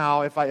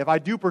somehow if I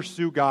do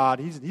pursue God,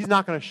 He's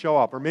not going to show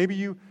up. Or maybe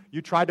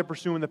you tried to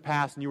pursue in the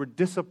past and you were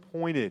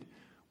disappointed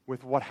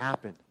with what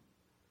happened.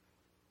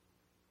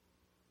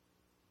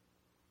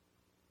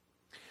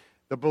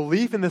 The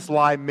belief in this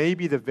lie may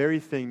be the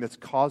very thing that's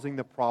causing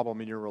the problem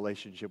in your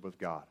relationship with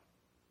God.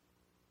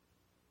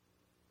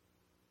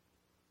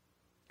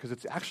 Because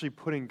it's actually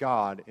putting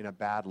God in a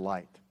bad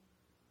light.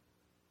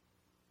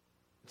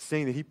 It's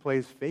saying that He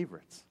plays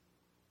favorites.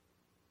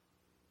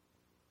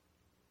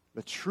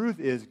 The truth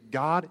is,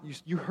 God,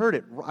 you heard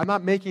it. I'm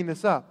not making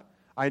this up.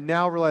 I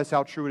now realize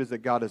how true it is that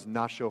God does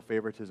not show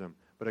favoritism,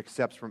 but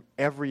accepts from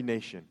every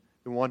nation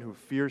the one who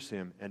fears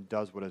Him and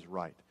does what is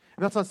right.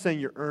 And that's not saying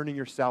you're earning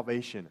your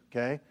salvation,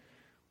 okay?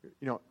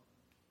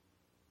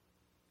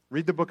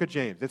 Read the book of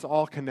James. It's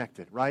all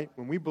connected, right?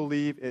 When we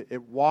believe,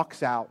 it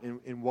walks out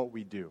in what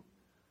we do.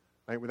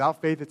 Right?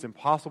 Without faith, it's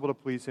impossible to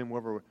please Him.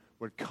 Whoever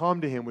would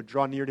come to Him, would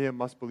draw near to Him,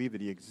 must believe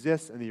that He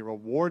exists, and He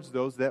rewards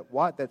those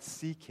that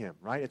seek Him,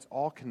 right? It's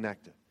all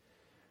connected.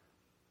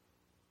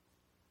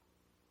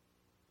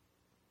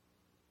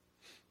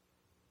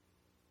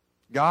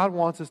 God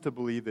wants us to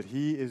believe that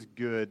He is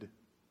good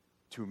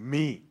to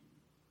me.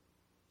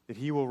 That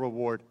He will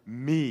reward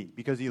me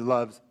because He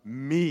loves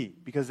me.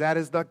 Because that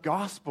is the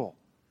gospel.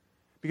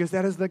 Because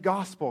that is the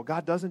gospel.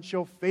 God doesn't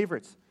show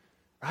favorites,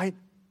 right?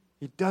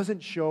 He doesn't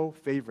show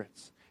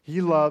favorites.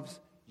 He loves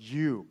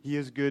you. He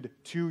is good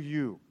to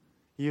you.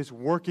 He is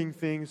working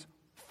things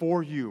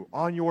for you,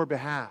 on your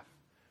behalf.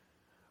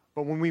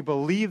 But when we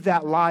believe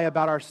that lie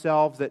about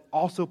ourselves that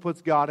also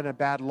puts God in a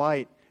bad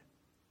light,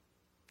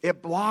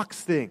 it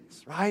blocks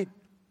things, right?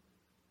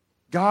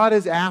 God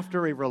is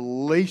after a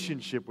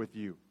relationship with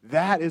you.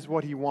 That is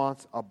what He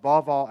wants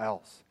above all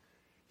else.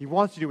 He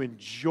wants you to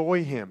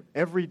enjoy Him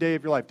every day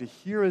of your life, to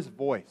hear His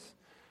voice,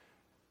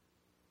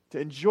 to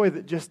enjoy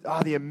the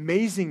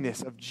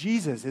amazingness of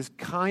Jesus, His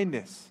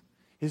kindness,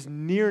 His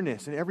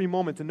nearness in every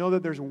moment, to know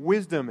that there's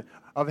wisdom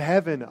of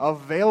heaven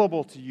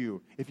available to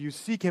you. If you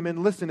seek Him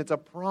and listen, it's a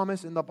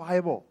promise in the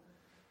Bible,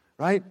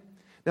 right?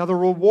 Now, the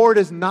reward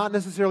is not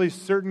necessarily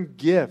certain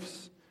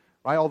gifts,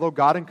 right? Although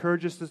God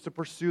encourages us to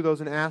pursue those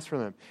and ask for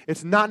them.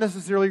 It's not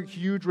necessarily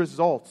huge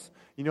results,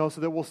 so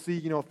that we'll see,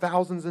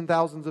 thousands and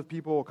thousands of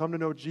people will come to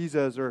know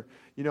Jesus, or,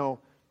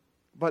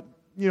 but,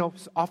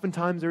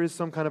 oftentimes there is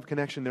some kind of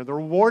connection there. The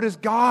reward is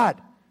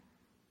God.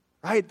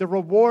 right? The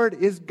reward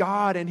is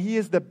God, and He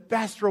is the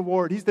best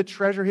reward. He's the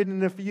treasure hidden in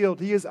the field.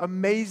 He is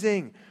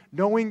amazing.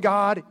 Knowing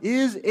God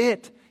is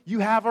it. You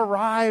have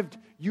arrived.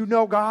 You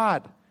know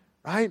God,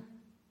 right?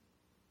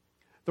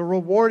 The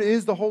reward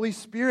is the Holy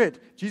Spirit.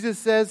 Jesus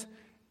says,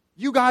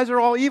 you guys are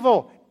all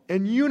evil,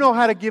 and you know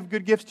how to give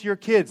good gifts to your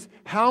kids.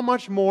 How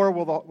much more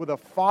will the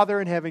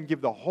Father in heaven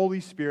give the Holy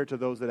Spirit to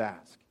those that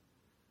ask?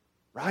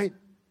 Right?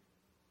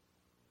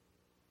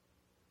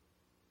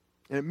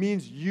 And it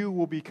means you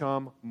will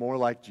become more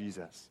like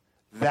Jesus.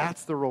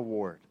 That's the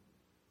reward.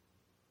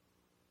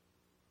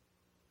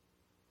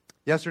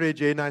 Yesterday,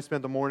 Jade and I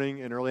spent the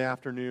morning and early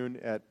afternoon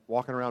at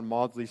walking around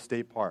Maudsley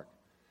State Park.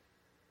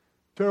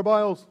 Tara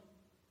Biles.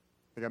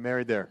 I got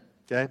married there,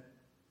 okay?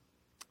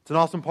 It's an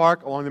awesome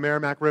park along the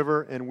Merrimack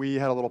River, and we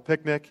had a little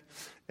picnic,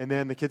 and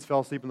then the kids fell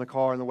asleep in the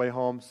car on the way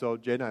home, so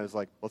Jade and I was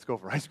like, let's go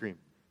for ice cream,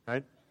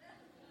 right?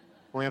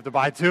 Only have to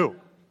buy 2.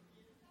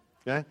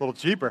 Okay? A little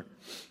cheaper.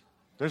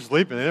 They're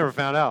sleeping. They never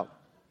found out.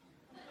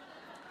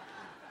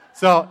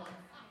 So,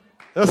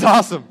 it was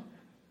awesome.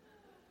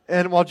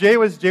 And while Jay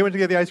went to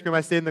get the ice cream,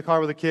 I stayed in the car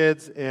with the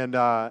kids, and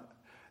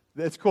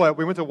it's cool.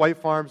 We went to White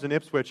Farms in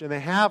Ipswich, and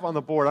they have on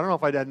the board, I don't know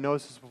if I had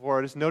noticed this before,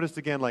 I just noticed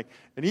again, like,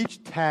 in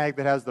each tag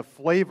that has the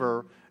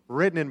flavor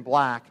written in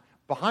black,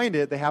 behind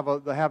it, they have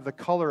the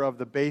color of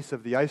the base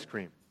of the ice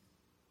cream.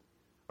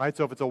 Right?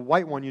 So if it's a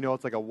white one, you know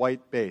it's like a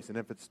white base. And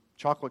if it's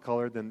chocolate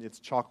colored, then it's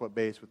chocolate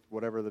base with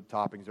whatever the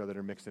toppings are that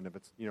are mixed in. If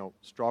it's,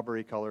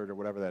 strawberry colored or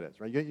whatever that is.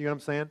 Right? You know what I'm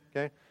saying?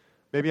 Okay?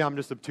 Maybe I'm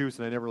just obtuse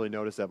and I never really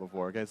noticed that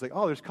before. Okay? It's like,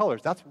 oh, there's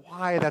colors. That's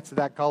why that's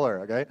that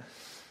color. Okay?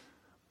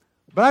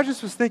 But I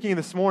just was thinking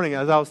this morning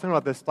as I was thinking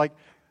about this, like,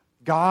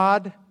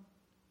 God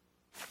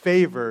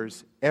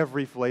favors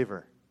every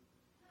flavor.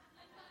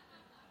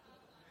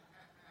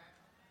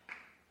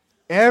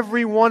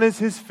 Everyone is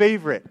His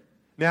favorite.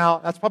 Now,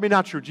 that's probably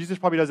not true. Jesus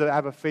probably doesn't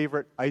have a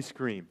favorite ice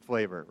cream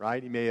flavor,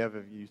 right? He may have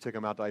if you took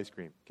him out to ice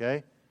cream,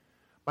 okay?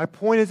 My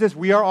point is this.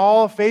 We are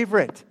all a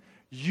favorite.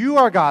 You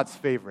are God's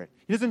favorite.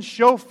 He doesn't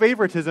show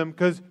favoritism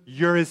because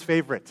you're His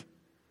favorite,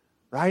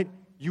 right?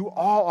 You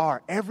all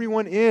are.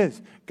 Everyone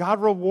is.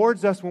 God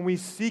rewards us when we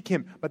seek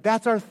Him, but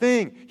that's our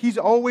thing. He's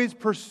always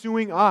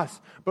pursuing us,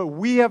 but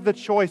we have the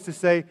choice to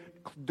say,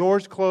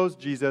 doors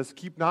closed, Jesus,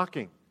 keep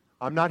knocking.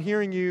 I'm not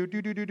hearing you,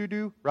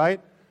 do, right?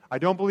 I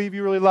don't believe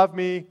you really love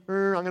me.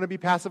 I'm going to be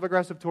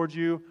passive-aggressive towards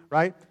you,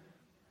 right?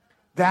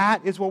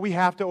 That is what we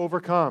have to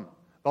overcome.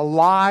 The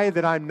lie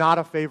that I'm not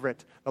a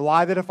favorite. The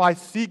lie that if I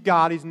seek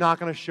God, He's not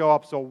going to show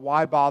up, so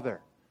why bother?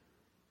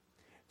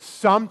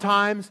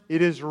 Sometimes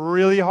it is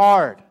really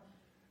hard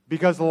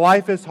because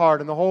life is hard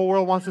and the whole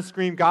world wants to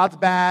scream, God's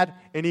bad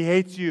and He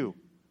hates you.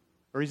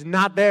 Or He's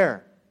not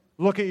there.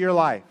 Look at your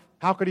life.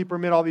 How could He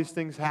permit all these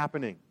things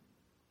happening?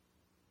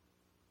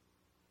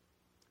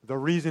 The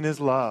reason is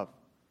love.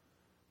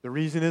 The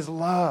reason is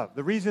love.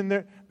 The reason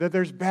that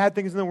there's bad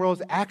things in the world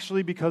is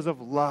actually because of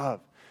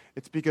love.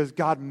 It's because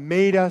God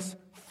made us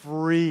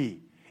free.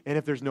 And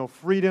if there's no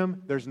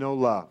freedom, there's no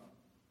love.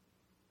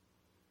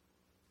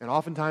 And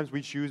oftentimes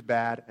we choose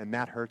bad, and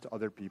that hurts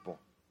other people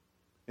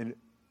in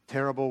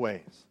terrible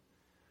ways.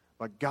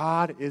 But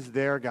God is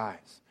there,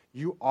 guys.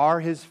 You are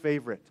His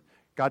favorite.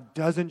 God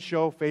doesn't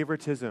show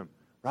favoritism,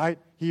 right?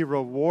 He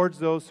rewards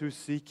those who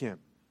seek Him.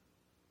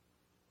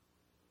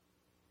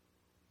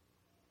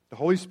 The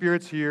Holy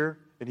Spirit's here,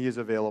 and He is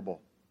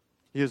available.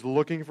 He is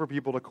looking for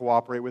people to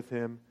cooperate with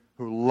Him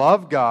who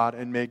love God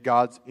and make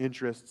God's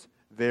interests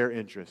their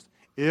interest.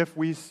 If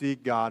we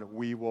seek God,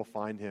 we will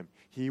find Him.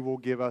 He will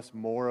give us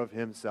more of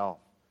Himself.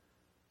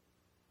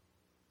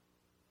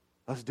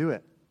 Let's do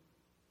it.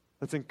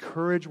 Let's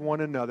encourage one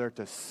another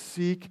to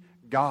seek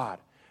God.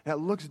 That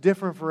looks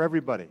different for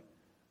everybody,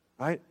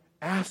 right?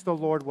 Ask the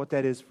Lord what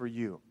that is for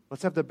you.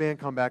 Let's have the band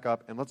come back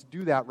up, and let's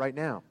do that right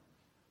now.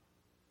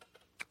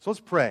 So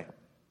let's pray.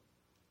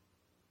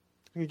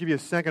 I'm going to give you a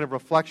second of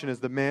reflection as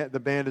the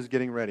band is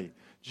getting ready.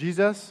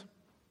 Jesus,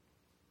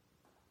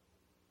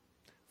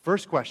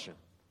 first question.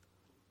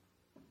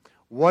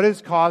 What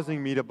is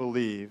causing me to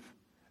believe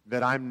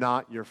that I'm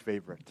not your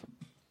favorite?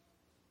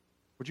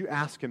 Would you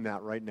ask Him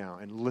that right now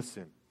and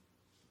listen?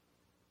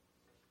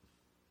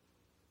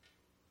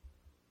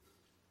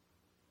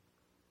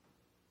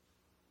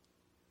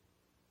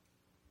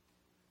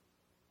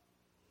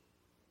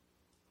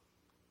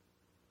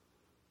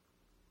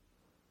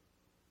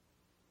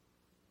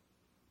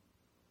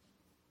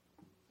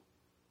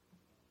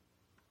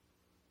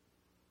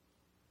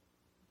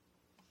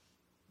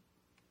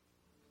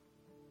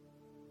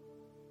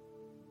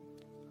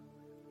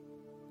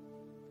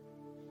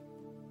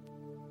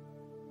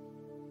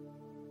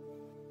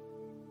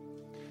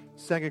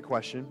 Second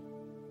question,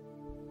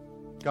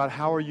 God,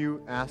 how are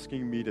you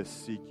asking me to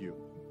seek you?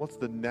 What's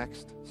the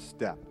next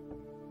step?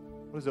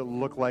 What does it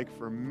look like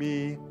for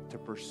me to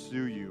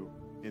pursue you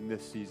in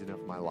this season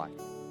of my life?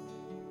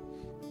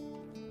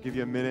 I'll give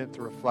you a minute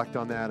to reflect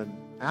on that and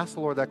ask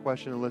the Lord that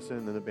question and listen,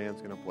 and then the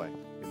band's going to play.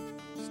 You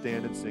can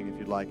stand and sing if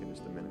you'd like in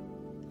just a minute.